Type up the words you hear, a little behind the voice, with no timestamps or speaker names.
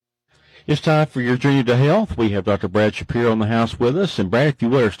It's time for your journey to health. We have Dr. Brad Shapiro in the house with us. And Brad, if you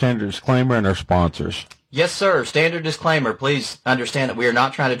will, our standard disclaimer and our sponsors. Yes, sir. Standard disclaimer. Please understand that we are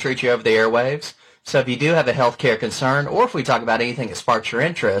not trying to treat you over the airwaves. So if you do have a healthcare concern, or if we talk about anything that sparks your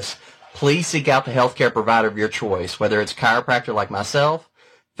interest, please seek out the healthcare provider of your choice, whether it's a chiropractor like myself,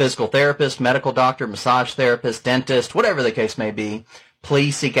 physical therapist, medical doctor, massage therapist, dentist, whatever the case may be.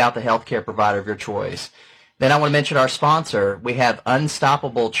 Please seek out the healthcare provider of your choice. Then I want to mention our sponsor. We have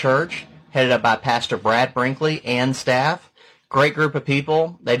Unstoppable Church, headed up by Pastor Brad Brinkley and staff. Great group of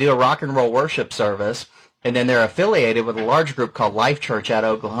people. They do a rock and roll worship service, and then they're affiliated with a large group called Life Church out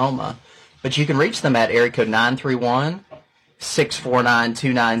of Oklahoma. But you can reach them at area code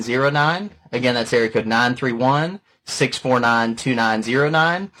 931-649-2909. Again, that's area code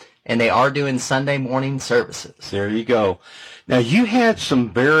 931-649-2909. And they are doing Sunday morning services. There you go. Now, you had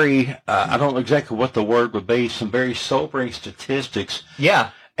some very, I don't know exactly what the word would be, some very sobering statistics.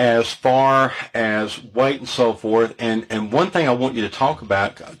 Yeah. As far as weight and so forth, and one thing I want you to talk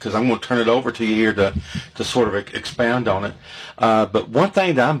about, because I'm going to turn it over to you here to sort of expound on it, but one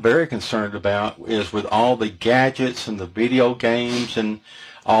thing that I'm very concerned about is with all the gadgets and the video games and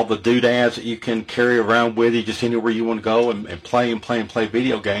all the doodads that you can carry around with you just anywhere you want to go and play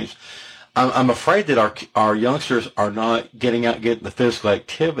video games. I'm afraid that our youngsters are not getting out and getting the physical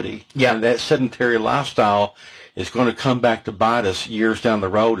activity. Yeah. And that sedentary lifestyle is going to come back to bite us years down the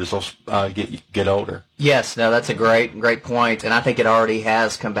road as those get older. Yes, no, that's a great point, and I think it already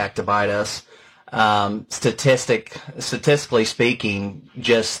has come back to bite us. Statistically speaking,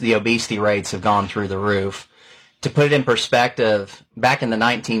 just the obesity rates have gone through the roof. To put it in perspective, back in the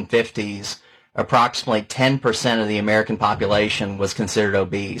 1950s, approximately 10% of the American population was considered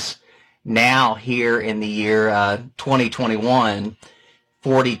obese. Now, here in the year 2021,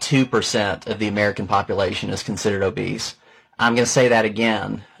 42% of the American population is considered obese. I'm going to say that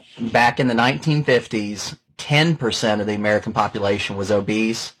again. Back in the 1950s, 10% of the American population was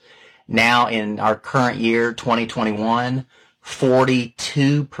obese. Now, in our current year, 2021,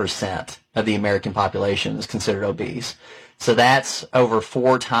 42% of the American population is considered obese. So that's over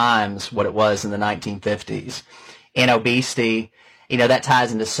 4 times what it was in the 1950s. And obesity, that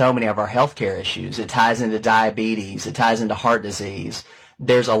ties into so many of our healthcare issues. It ties into diabetes. It ties into heart disease.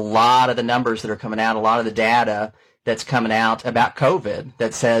 There's a lot of the numbers that are coming out, a lot of the data that's coming out about COVID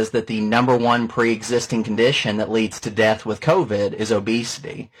that says that the number one pre-existing condition that leads to death with COVID is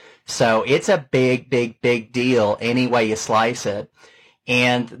obesity. So it's a big deal any way you slice it.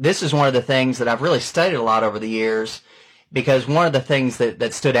 And this is one of the things that I've really studied a lot over the years, because one of the things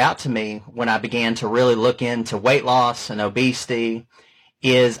that stood out to me when I began to really look into weight loss and obesity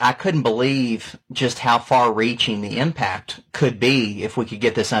is I couldn't believe just how far-reaching the impact could be if we could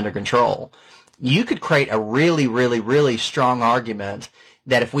get this under control. You could create a really strong argument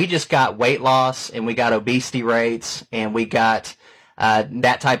that if we just got weight loss and we got obesity rates and we got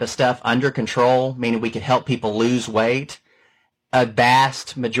that type of stuff under control, meaning we could help people lose weight, a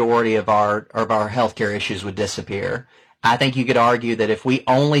vast majority of our healthcare issues would disappear. I think you could argue that if we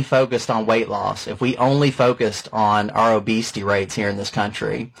only focused on weight loss, if we only focused on our obesity rates here in this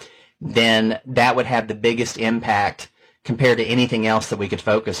country, then that would have the biggest impact compared to anything else that we could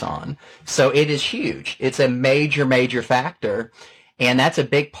focus on. So it is huge. It's a major factor. And that's a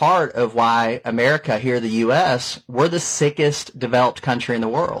big part of why America here, the U.S., we're the sickest developed country in the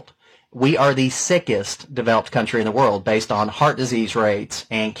world. We are the sickest developed country in the world based on heart disease rates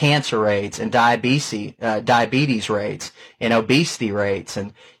and cancer rates and diabetes rates and obesity rates.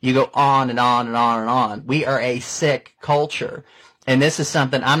 And you go on and on and on and on. We are a sick culture. And this is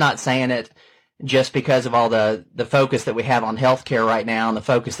something, I'm not saying it just because of all the focus that we have on healthcare right now and the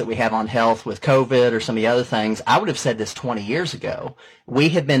focus that we have on health with COVID or some of the other things. I would have said this 20 years ago. We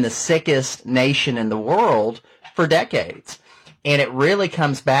have been the sickest nation in the world for decades. And it really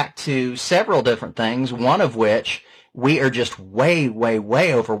comes back to several different things, one of which we are just way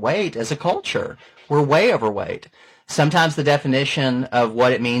overweight as a culture. We're way overweight. Sometimes the definition of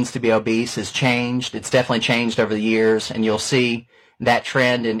what it means to be obese has changed. It's definitely changed over the years, and you'll see that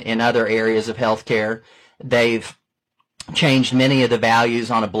trend in other areas of healthcare. They've changed many of the values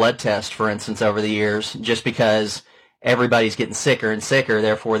on a blood test, for instance, over the years, just because everybody's getting sicker and sicker,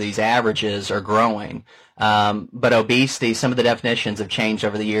 therefore these averages are growing. But obesity, some of the definitions have changed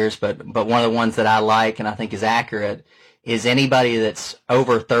over the years, but one of the ones that I like and I think is accurate is anybody that's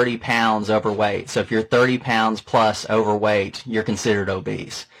over 30 pounds overweight. So if you're 30 pounds plus overweight, you're considered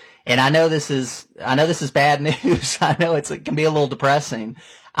obese. And I know this is bad news. I know it can be a little depressing.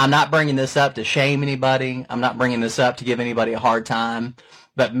 I'm not bringing this up to shame anybody. I'm not bringing this up to give anybody a hard time.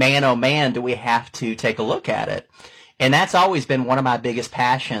 But man, oh man, do we have to take a look at it. And that's always been one of my biggest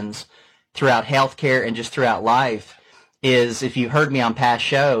passions throughout healthcare and just throughout life is, if you heard me on past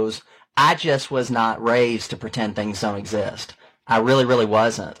shows, I just was not raised to pretend things don't exist. I really, really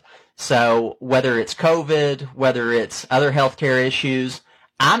wasn't. So whether it's COVID, whether it's other healthcare issues,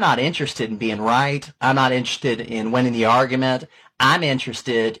 I'm not interested in being right. I'm not interested in winning the argument. I'm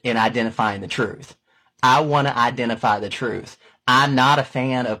interested in identifying the truth. I want to identify the truth. I'm not a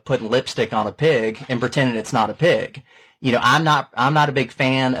fan of putting lipstick on a pig and pretending it's not a pig. I'm not a big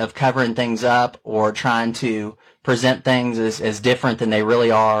fan of covering things up or trying to present things as different than they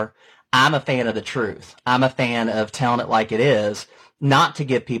really are. I'm a fan of the truth. I'm a fan of telling it like it is, not to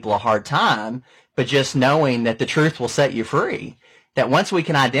give people a hard time, but just knowing that the truth will set you free. That once we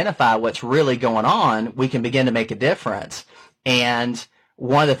can identify what's really going on, we can begin to make a difference. And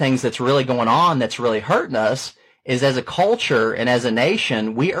one of the things that's really going on that's really hurting us is, as a culture and as a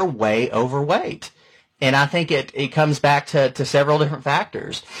nation, we are way overweight. And I think it comes back to several different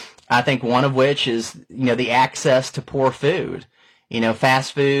factors. I think one of which is, the access to poor food.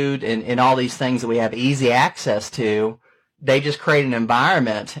 Fast food and all these things that we have easy access to, they just create an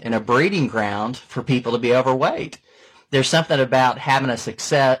environment and a breeding ground for people to be overweight. There's something about having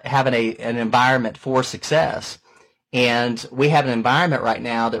an environment for success. And we have an environment right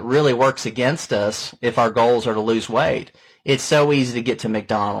now that really works against us if our goals are to lose weight. It's so easy to get to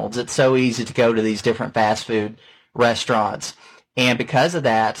McDonald's. It's so easy to go to these different fast food restaurants. And because of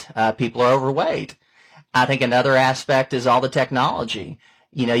that, people are overweight. I think another aspect is all the technology.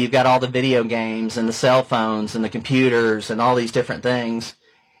 You've got all the video games and the cell phones and the computers and all these different things.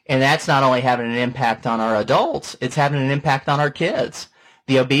 And that's not only having an impact on our adults, it's having an impact on our kids.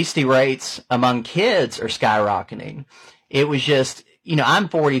 The obesity rates among kids are skyrocketing. It was just, I'm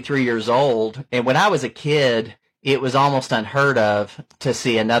 43 years old, and when I was a kid, it was almost unheard of to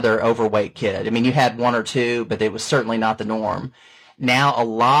see another overweight kid. I mean, you had one or two, but it was certainly not the norm. Now, a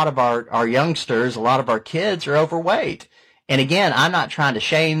lot of our youngsters, a lot of our kids are overweight. And again, I'm not trying to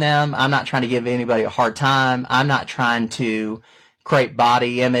shame them. I'm not trying to give anybody a hard time. I'm not trying to create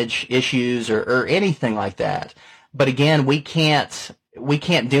body image issues or anything like that. But again, we can't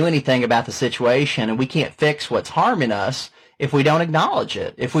do anything about the situation, and we can't fix what's harming us if we don't acknowledge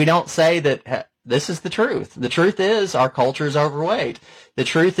it. If we don't say that this is the truth. The truth is our culture is overweight. The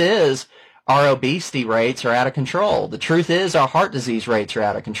truth is our obesity rates are out of control. The truth is our heart disease rates are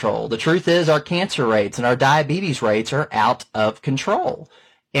out of control. The truth is our cancer rates and our diabetes rates are out of control.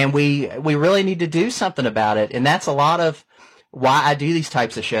 And we really need to do something about it. And that's a lot of why I do these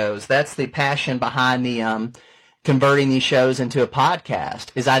types of shows. That's the passion behind the converting these shows into a podcast,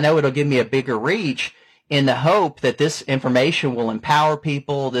 is I know it'll give me a bigger reach in the hope that this information will empower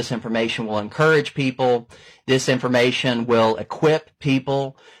people, this information will encourage people, this information will equip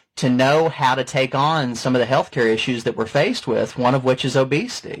people to know how to take on some of the healthcare issues that we're faced with, one of which is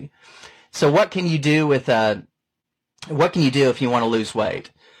obesity. So what can you do if you want to lose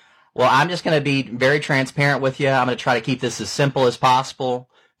weight? Well, I'm just going to be very transparent with you. I'm going to try to keep this as simple as possible,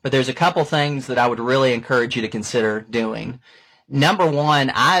 but there's a couple things that I would really encourage you to consider doing. Number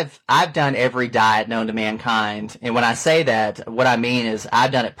one, I've done every diet known to mankind. And when I say that, what I mean is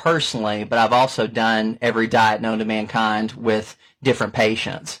I've done it personally, but I've also done every diet known to mankind with different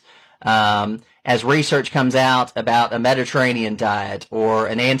patients. As research comes out about a Mediterranean diet or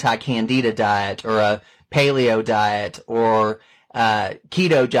an anti-candida diet or a paleo diet or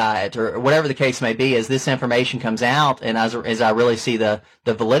keto diet or whatever the case may be, as this information comes out and as I really see the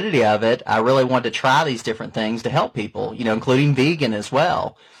validity of it, I really want to try these different things to help people, including vegan as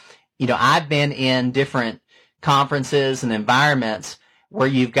well. I've been in different conferences and environments where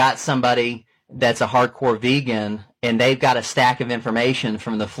you've got somebody that's a hardcore vegan and they've got a stack of information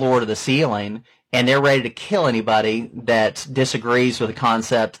from the floor to the ceiling, and they're ready to kill anybody that disagrees with the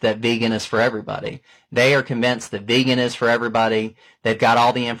concept that vegan is for everybody. They are convinced that vegan is for everybody. They've got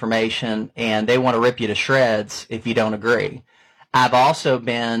all the information, and they want to rip you to shreds if you don't agree. I've also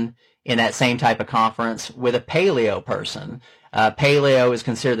been in that same type of conference with a paleo person. Paleo is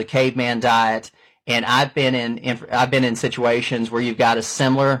considered the caveman diet, and I've been in situations where you've got a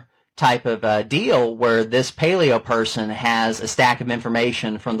similar type of deal where this paleo person has a stack of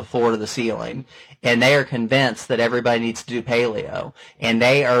information from the floor to the ceiling, and they are convinced that everybody needs to do paleo, and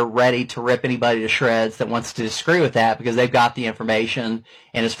they are ready to rip anybody to shreds that wants to disagree with that because they've got the information,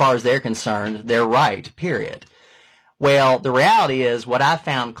 and as far as they're concerned, they're right, period. Well, the reality is what I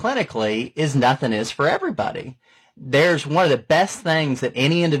found clinically is nothing is for everybody. There's one of the best things that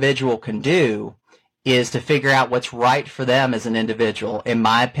any individual can do is to figure out what's right for them as an individual, in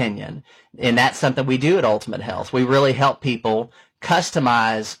my opinion. And that's something we do at Ultimate Health. We really help people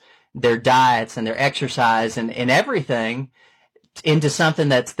customize their diets and their exercise and everything into something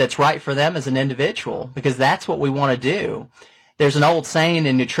that's right for them as an individual, because that's what we want to do. There's an old saying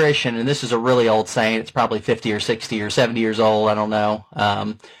in nutrition, and this is a really old saying. It's probably 50 or 60 or 70 years old. I don't know.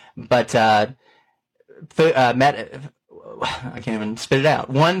 I can't even spit it out.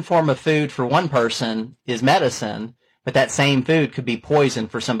 One form of food for one person is medicine, but that same food could be poison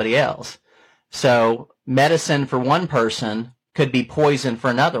for somebody else. So medicine for one person could be poison for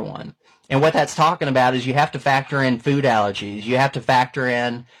another one. And what that's talking about is you have to factor in food allergies. You have to factor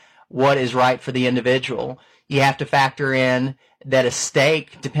in what is right for the individual. You have to factor in that a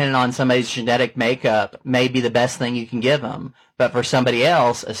steak, depending on somebody's genetic makeup, may be the best thing you can give them. But for somebody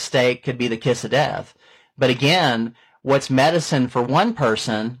else, a steak could be the kiss of death. But again, what's medicine for one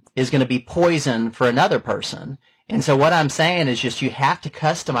person is going to be poison for another person. And so what I'm saying is just you have to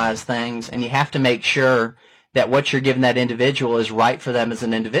customize things, and you have to make sure that what you're giving that individual is right for them as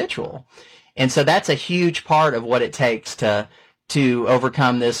an individual. And so that's a huge part of what it takes to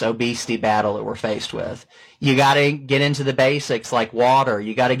overcome this obesity battle that we're faced with. You got to get into the basics like water.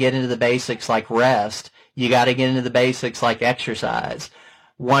 You got to get into the basics like rest. You got to get into the basics like exercise.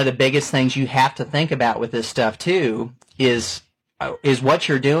 One of the biggest things you have to think about with this stuff too is what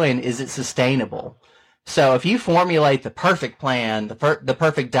you're doing, is it sustainable? So if you formulate the perfect plan, the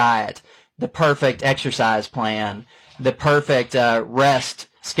perfect diet, the perfect exercise plan, the perfect rest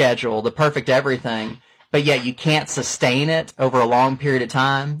schedule, the perfect everything, but yet you can't sustain it over a long period of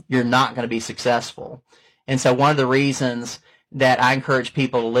time, you're not going to be successful. And so one of the reasons that I encourage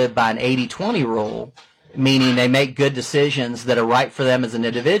people to live by an 80-20 rule, meaning they make good decisions that are right for them as an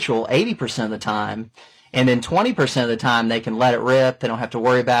individual 80% of the time, and then 20% of the time they can let it rip, they don't have to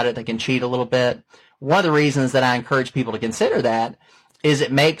worry about it, they can cheat a little bit. One of the reasons that I encourage people to consider that is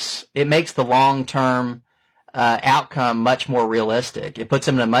it makes the long-term outcome much more realistic. It puts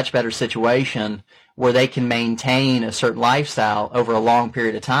them in a much better situation where they can maintain a certain lifestyle over a long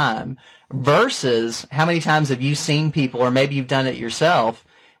period of time, versus how many times have you seen people, or maybe you've done it yourself,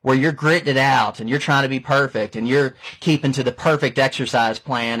 where you're gritting it out and you're trying to be perfect and you're keeping to the perfect exercise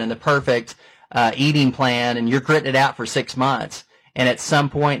plan and the perfect eating plan, and you're gritting it out for 6 months. And at some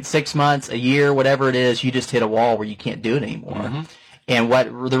point, 6 months, a year, whatever it is, you just hit a wall where you can't do it anymore. Mm-hmm. And what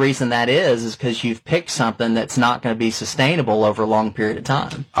the reason that is because you've picked something that's not going to be sustainable over a long period of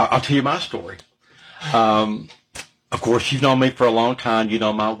time. I'll tell you my story. Of course, you've known me for a long time. You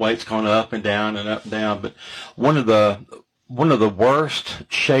know my weight's gone up and down and up and down. But one of the worst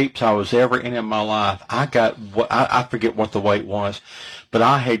shapes I was ever in my life, I forget what the weight was, but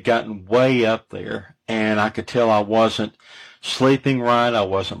I had gotten way up there, and I could tell I wasn't sleeping right, I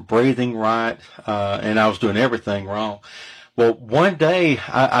wasn't breathing right, and I was doing everything wrong. Well, one day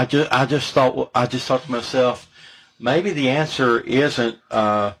I just thought to myself, maybe the answer isn't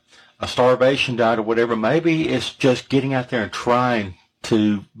a starvation diet or whatever. Maybe it's just getting out there and trying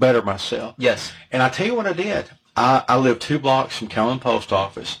to better myself. Yes. And I tell you what I did. I lived 2 blocks from Calhoun Post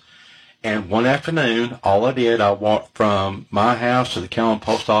Office, and one afternoon, all I did, I walked from my house to the Calhoun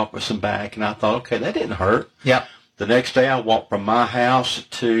Post Office and back, and I thought, okay, that didn't hurt. Yep. The next day, I walked from my house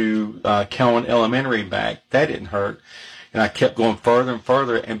to Calhoun Elementary and back. That didn't hurt. And I kept going further and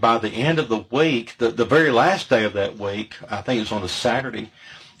further, and by the end of the week, the very last day of that week, I think it was on a Saturday,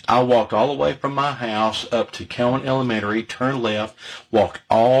 I walked all the way from my house up to Calhoun Elementary, turned left, walked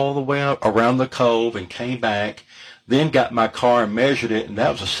all the way up around the cove and came back, then got my car and measured it, and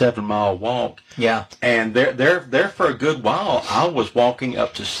that was a 7-mile walk. Yeah. And there for a good while, I was walking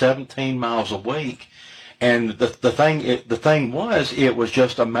up to 17 miles a week. And the thing was, it was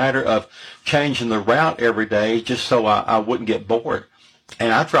just a matter of changing the route every day just so I wouldn't get bored.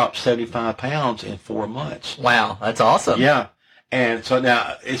 And I dropped 75 pounds in 4 months. Wow, that's awesome. Yeah. And so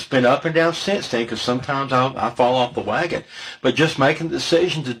now it's been up and down since then, because sometimes I fall off the wagon. But just making the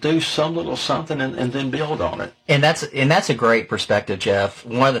decision to do some little something and then build on it. And that's a great perspective, Jeff.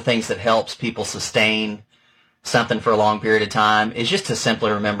 One of the things that helps people sustain something for a long period of time is just to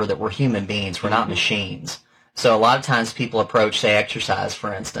simply remember that we're human beings. We're not machines. So a lot of times people approach, say, exercise,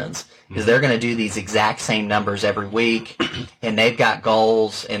 for instance, is they're going to do these exact same numbers every week, and they've got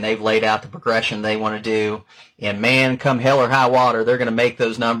goals, and they've laid out the progression they want to do. And man, come hell or high water, they're going to make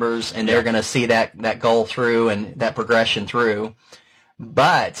those numbers, and they're going to see that goal through and that progression through.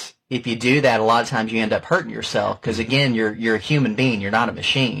 But if you do that, a lot of times you end up hurting yourself because, again, you're a human being. You're not a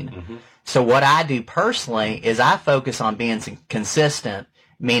machine. Mm-hmm. So what I do personally is I focus on being consistent,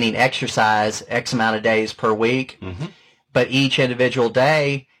 meaning exercise X amount of days per week. Mm-hmm. But each individual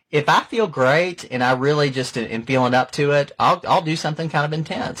day, if I feel great and I really just am feeling up to it, I'll do something kind of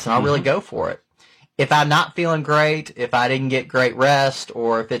intense, and I'll really go for it. If I'm not feeling great, if I didn't get great rest,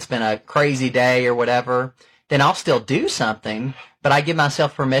 or if it's been a crazy day or whatever, then I'll still do something, but I give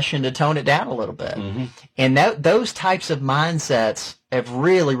myself permission to tone it down a little bit. And those types of mindsets have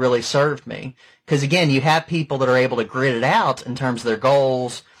really, really served me. Because, again, you have people that are able to grit it out in terms of their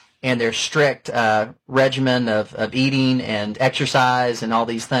goals and their strict regimen of eating and exercise and all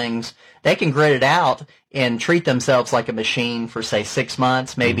these things. They can grit it out and treat themselves like a machine for, say, 6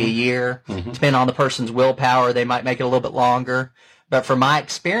 months, maybe a year. Depending on the person's willpower, they might make it a little bit longer. But from my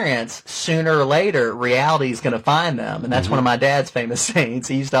experience, sooner or later, reality is going to find them. And that's one of my dad's famous sayings.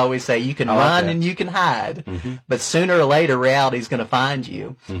 He used to always say, you can run and you can hide, but sooner or later, reality is going to find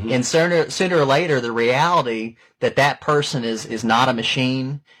you. And sooner or later, the reality that that person is not a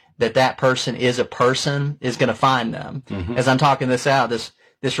machine, that person is a person, is going to find them. As I'm talking this out, this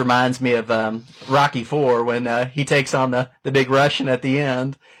reminds me of Rocky IV when he takes on the big Russian at the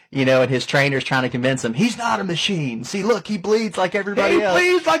end. You know, and his trainer's trying to convince him, he's not a machine. See, look, he bleeds like everybody else.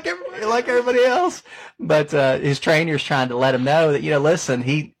 He bleeds like everybody else. But his trainer's trying to let him know that, listen,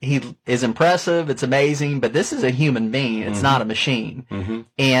 he is impressive. It's amazing. But this is a human being. It's not a machine.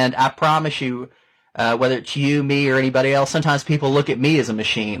 And I promise you, whether it's you, me, or anybody else, sometimes people look at me as a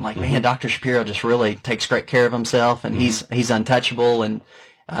machine. Like, man, Dr. Shapiro just really takes great care of himself, and he's untouchable and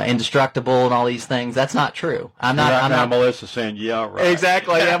indestructible and all these things. That's not true. I'm not. Melissa's saying, yeah, right.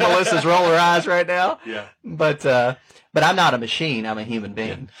 Exactly. Yeah, Melissa's rolling her eyes right now. Yeah. But I'm not a machine. I'm a human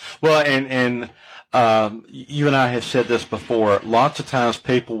being. Yeah. Well, and you and I have said this before. Lots of times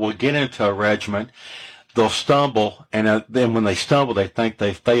people will get into a regimen, they'll stumble, and then when they stumble, they think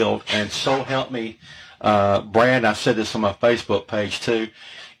they failed. And so help me, Brad, I said this on my Facebook page too.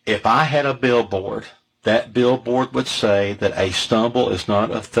 If I had a billboard, that billboard would say that a stumble is not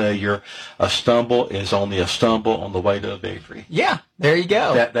a failure. A stumble is only a stumble on the way to a victory. Yeah, there you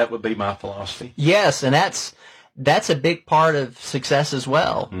go. That would be my philosophy. Yes, and that's a big part of success as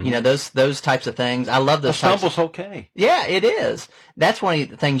well. Those types of things. I love those. A stumble's okay. Yeah, it is. That's one of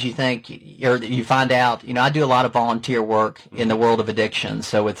the things you think, or you find out. I do a lot of volunteer work in the world of addiction.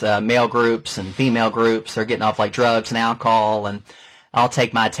 So with male groups and female groups, they're getting off like drugs and alcohol, and I'll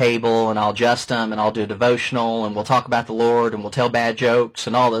take my table and I'll adjust them and I'll do a devotional and we'll talk about the Lord and we'll tell bad jokes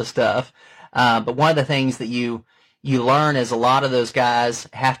and all this stuff. But one of the things that you learn is a lot of those guys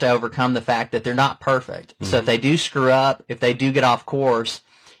have to overcome the fact that they're not perfect. So if they do screw up, if they do get off course,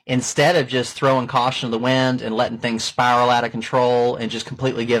 instead of just throwing caution to the wind and letting things spiral out of control and just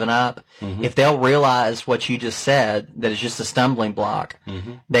completely giving up, if they'll realize what you just said, that it's just a stumbling block,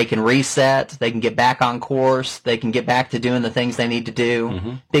 they can reset, they can get back on course, they can get back to doing the things they need to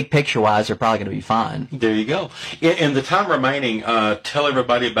do. Big picture-wise, they're probably going to be fine. There you go. In the time remaining, tell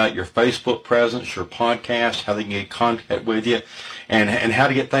everybody about your Facebook presence, your podcast, how they can get in contact with you, and how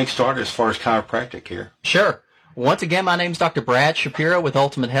to get things started as far as chiropractic care. Sure. Once again, my name's Dr. Brad Shapiro with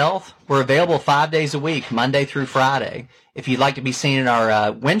Ultimate Health. We're available 5 days a week, Monday through Friday. If you'd like to be seen in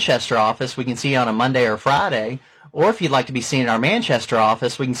our Winchester office, we can see you on a Monday or Friday. Or if you'd like to be seen in our Manchester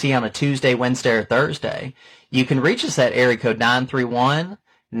office, we can see you on a Tuesday, Wednesday, or Thursday. You can reach us at area code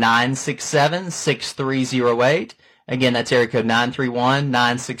 931-967-6308. Again, that's area code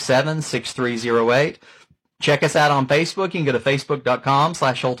 931-967-6308. Check us out on Facebook. You can go to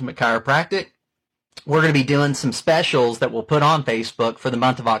facebook.com/Ultimate Chiropractic. We're going to be doing some specials that we'll put on Facebook for the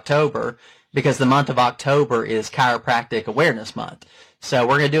month of October, because the month of October is Chiropractic Awareness Month. So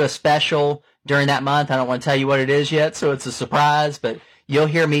we're going to do a special during that month. I don't want to tell you what it is yet, so it's a surprise, but you'll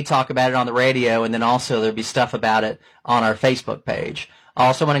hear me talk about it on the radio, and then also there'll be stuff about it on our Facebook page. I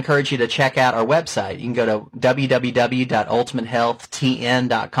also want to encourage you to check out our website. You can go to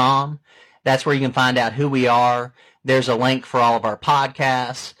www.ultimatehealthtn.com. That's where you can find out who we are. There's a link for all of our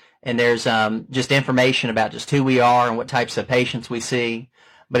podcasts. And there's just information about just who we are and what types of patients we see.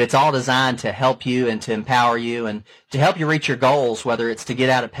 But it's all designed to help you and to empower you and to help you reach your goals, whether it's to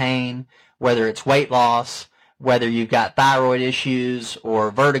get out of pain, whether it's weight loss, whether you've got thyroid issues or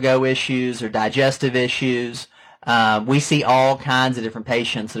vertigo issues or digestive issues. We see all kinds of different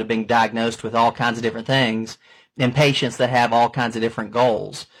patients that have been diagnosed with all kinds of different things, and patients that have all kinds of different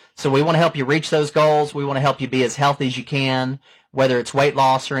goals. So we want to help you reach those goals. We want to help you be as healthy as you can, whether it's weight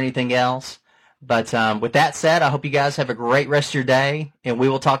loss or anything else. But with that said, I hope you guys have a great rest of your day, and we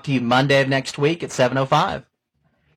will talk to you Monday of next week at 7:05.